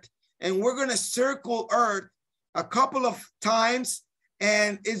Earth, and we're going to circle Earth a couple of times,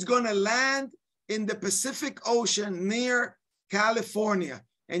 and it's going to land in the Pacific Ocean near California.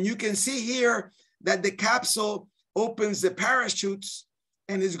 And you can see here that the capsule opens the parachutes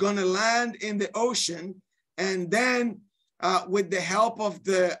and is going to land in the ocean. And then with the help of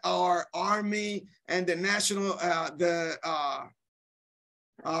our Army and the National,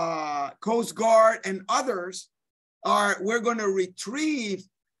 Coast Guard and others, we're going to retrieve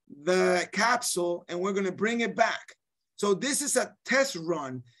the capsule, and we're going to bring it back. So this is a test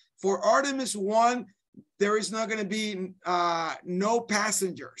run. For Artemis 1, there is not going to be no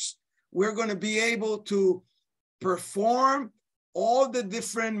passengers. we're going to be able to perform all the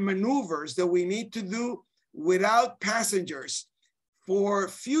different maneuvers that we need to do without passengers. For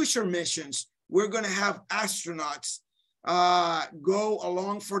future missions, we're going to have astronauts go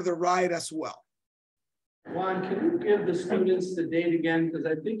along for the ride as well. Juan, can you give the students the date again? Because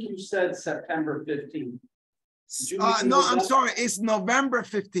I think you said September 15th. No, I'm sorry. It's November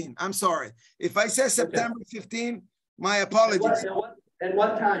 15th. I'm sorry. If I said September 15th, my apologies. At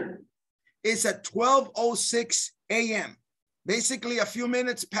what time? It's at 12:06 a.m. Basically a few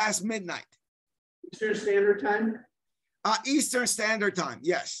minutes past midnight. Eastern Standard Time? Eastern Standard Time,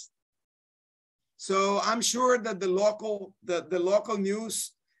 yes. So I'm sure that the local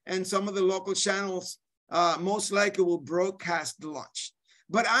news and some of the local channels most likely will broadcast the launch.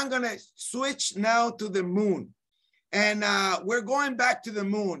 But I'm gonna switch now to the moon. And we're going back to the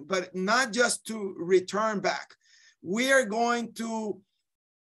moon, but not just to return back. We are going to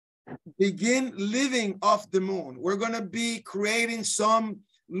begin living off the moon. We're gonna be creating some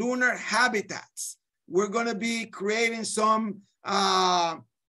lunar habitats. We're gonna be creating some, we're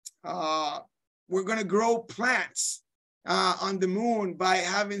gonna grow plants on the moon by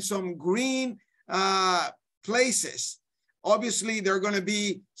having some green places. Obviously, there are going to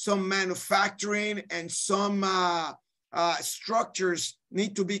be some manufacturing and some structures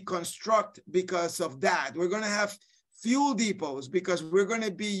need to be constructed because of that. We're going to have fuel depots because we're going to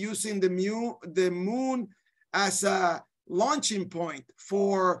be using the moon as a launching point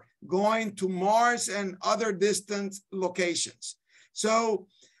for going to Mars and other distant locations. So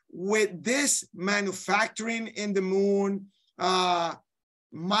with this manufacturing in the moon,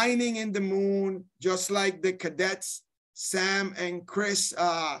 mining in the moon, just like the cadets Sam and Chris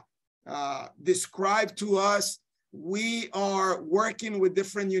described to us, we are working with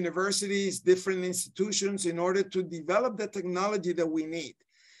different universities, different institutions in order to develop the technology that we need.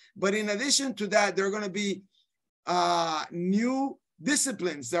 But in addition to that, there are going to be new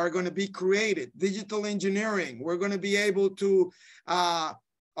disciplines that are going to be created. Digital engineering, we're going to be able to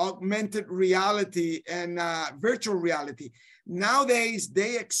augmented reality and virtual reality. Nowadays,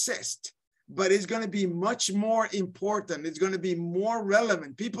 they exist, but it's going to be much more important. It's going to be more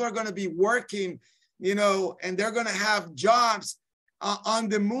relevant. People are going to be working, you know, and they're going to have jobs on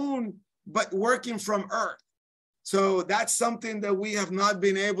the moon, but working from Earth. So that's something that we have not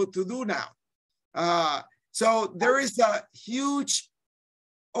been able to do now. So there is a huge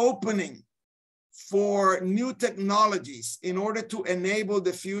opening for new technologies in order to enable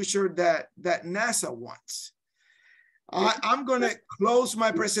the future that NASA wants. I'm going to close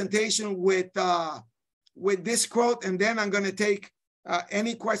my presentation with this quote, and then I'm going to take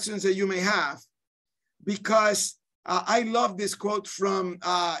any questions that you may have, because I love this quote from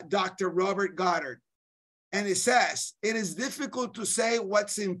Dr. Robert Goddard. And it says, "It is difficult to say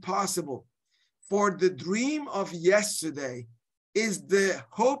what's impossible, for the dream of yesterday is the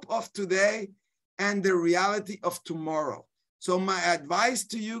hope of today and the reality of tomorrow." So my advice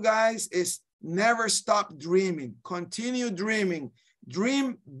to you guys is never stop dreaming. Continue dreaming.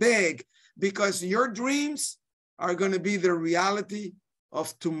 Dream big, because your dreams are going to be the reality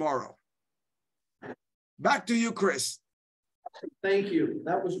of tomorrow. Back to you, Chris. Thank you.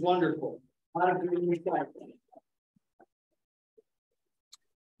 That was wonderful.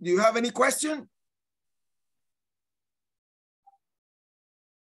 Do you have any question?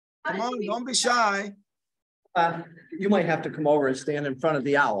 Come on, don't be shy. You might have to come over and stand in front of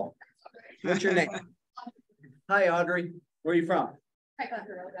the owl. What's your name? Hi, Audrey. Where are you from?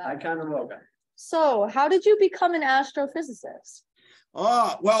 Ticonderoga. So, how did you become an astrophysicist?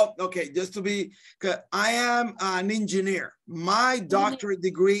 Oh, well, okay, just to be, I am an engineer. My doctorate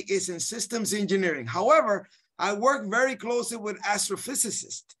degree is in systems engineering. However, I work very closely with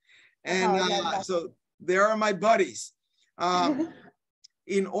astrophysicists. And so they are my buddies.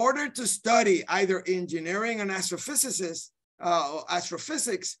 In order to study either engineering and astrophysics,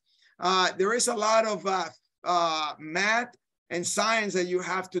 there is a lot of math and science that you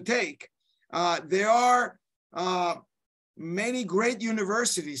have to take. There are many great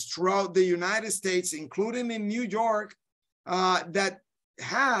universities throughout the United States, including in New York, that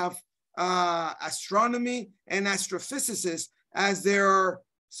have astronomy and astrophysicists as their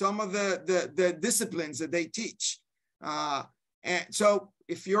some of the disciplines that they teach. And so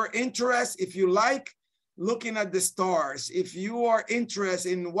if you're interested, if you like looking at the stars, if you are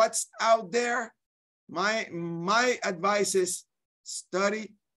interested in what's out there, my advice is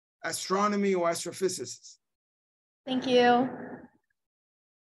study astronomy or astrophysics. Thank you.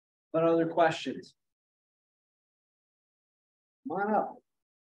 What other questions? Come on up.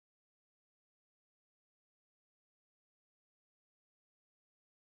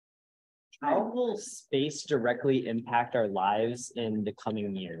 How will space directly impact our lives in the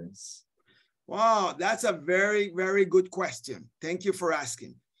coming years? Wow, that's a very, very good question. Thank you for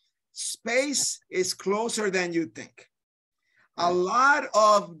asking. Space is closer than you think. A lot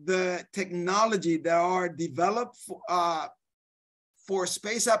of the technology that are developed for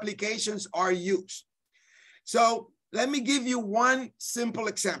space applications are used. So let me give you one simple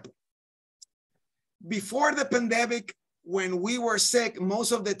example. Before the pandemic, when we were sick,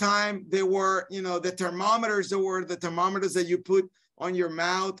 most of the time there were, the thermometers, there were the thermometers that you put on your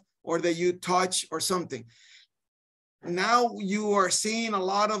mouth or that you touch or something. Now you are seeing a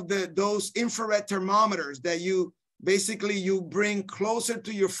lot of those infrared thermometers that you bring closer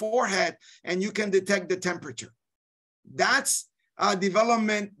to your forehead and you can detect the temperature. That's a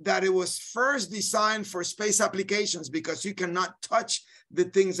development that it was first designed for space applications because you cannot touch the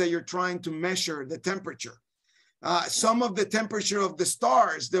things that you're trying to measure the temperature. Some of the temperature of the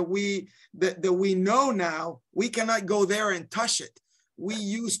stars that we know now, we cannot go there and touch it. We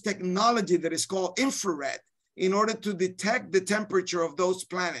use technology that is called infrared in order to detect the temperature of those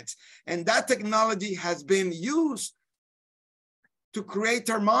planets. And that technology has been used to create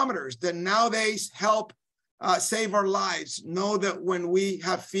thermometers that nowadays help save our lives, know that when we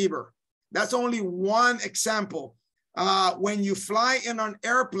have fever. That's only one example. When you fly in an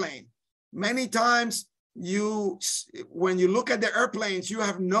airplane, many times when you look at the airplanes, you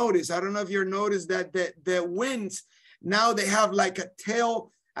have noticed, I don't know if you've noticed that the wings, now they have like a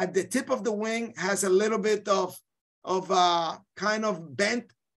tail at the tip of the wing has a little bit of kind of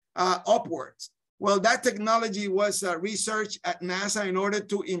bent upwards. Well, that technology was researched at NASA in order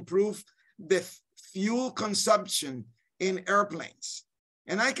to improve the fuel consumption in airplanes.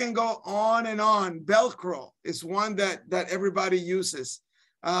 And I can go on and on. Velcro is one that everybody uses.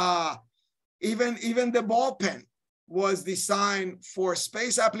 Even the ball pen was designed for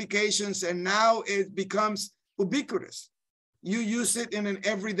space applications, and now it becomes ubiquitous. You use it in an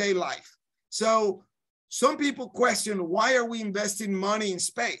everyday life. So some people question, why are we investing money in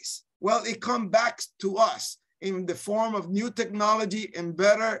space? Well, it comes back to us in the form of new technology and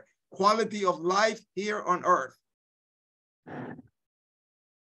better quality of life here on Earth.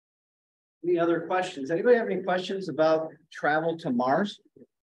 Any other questions? Anybody have any questions about travel to Mars?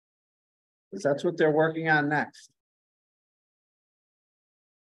 Because that's what they're working on next.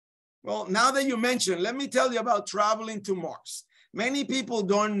 Well, now that you mentioned, let me tell you about traveling to Mars. Many people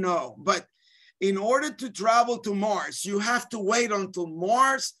don't know, but in order to travel to Mars, you have to wait until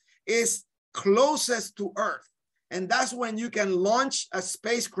Mars is closest to Earth. And that's when you can launch a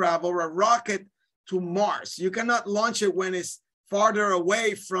spacecraft or a rocket to Mars. You cannot launch it when it's farther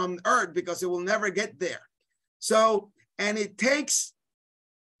away from Earth because it will never get there. So, and it takes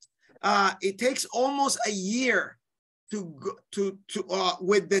almost a year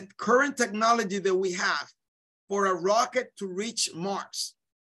with the current technology that we have for a rocket to reach Mars.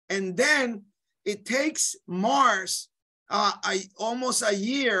 And then it takes Mars almost a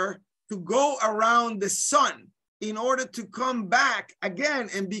year to go around the sun in order to come back again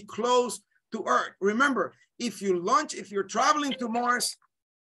and be close to Earth. Remember, if you're traveling to Mars,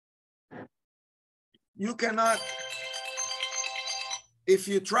 you cannot, if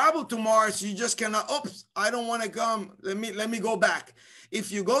you travel to Mars, you just cannot, oops, I don't want to come, let me go back.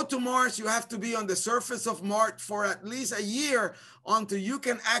 If you go to Mars, you have to be on the surface of Mars for at least a year until you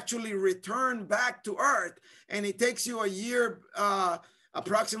can actually return back to Earth. And it takes you a year,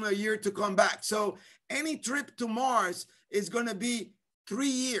 approximately a year to come back. So any trip to Mars is going to be 3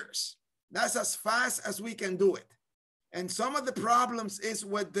 years. That's as fast as we can do it. And some of the problems is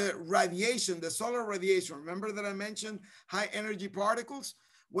with the radiation, the solar radiation. Remember that I mentioned high energy particles?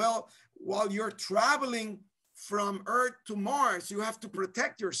 Well, while you're traveling from Earth to Mars, you have to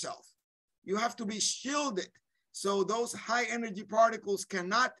protect yourself. You have to be shielded. So those high energy particles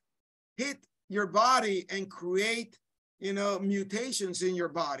cannot hit your body and create, mutations in your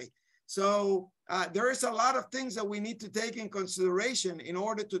body. So there is a lot of things that we need to take in consideration in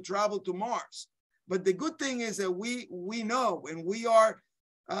order to travel to Mars. But the good thing is that we know, and we are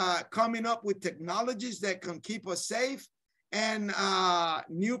coming up with technologies that can keep us safe, and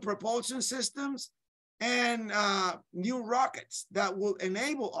new propulsion systems and new rockets that will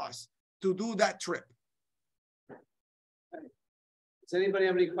enable us to do that trip. Does anybody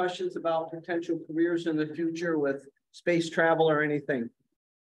have any questions about potential careers in the future with space travel or anything?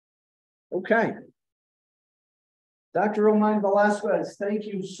 Okay. Dr. Roman Velasquez, thank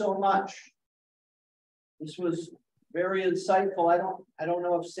you so much. This was very insightful. I don't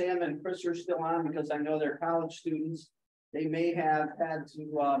know if Sam and Chris are still on because I know they're college students. They may have had to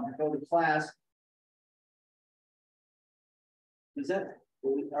go to class. Is that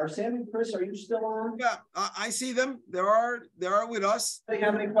Are Sam and Chris, are you still on? Yeah, I see them. They are with us. Do you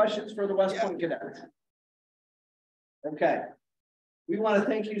have any questions for the West Yeah. Point cadets? Okay. We want to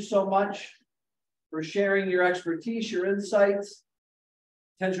thank you so much for sharing your expertise, your insights,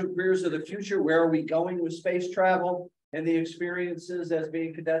 potential careers of the future. Where are we going with space travel and the experiences as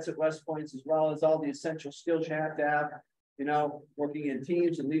being cadets at West Point, as well as all the essential skills you have to have, you know, working in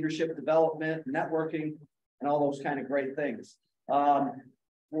teams and leadership development, networking, and all those kind of great things.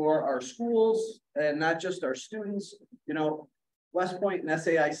 For our schools and not just our students, you know, West Point and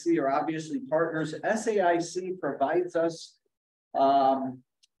SAIC are obviously partners. SAIC provides us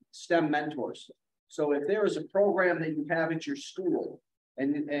STEM mentors. So if there is a program that you have at your school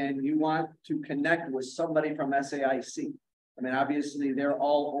and you want to connect with somebody from SAIC, I mean, obviously they're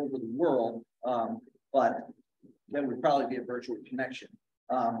all over the world, but that would probably be a virtual connection.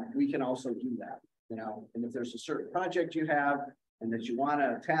 We can also do that, you know, and if there's a certain project you have and that you want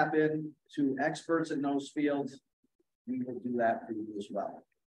to tap in to experts in those fields, we will do that for you as well.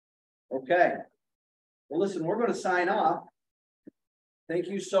 Okay. Well, listen, we're going to sign off. Thank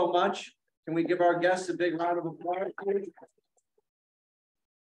you so much. Can we give our guests a big round of applause, please?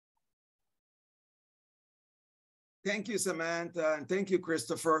 Thank you, Samantha, and thank you,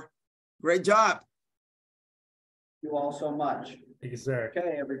 Christopher. Great job. Thank you all so much. Thank you, sir.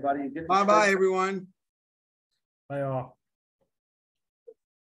 Okay, everybody. Bye-bye, everyone. Bye all.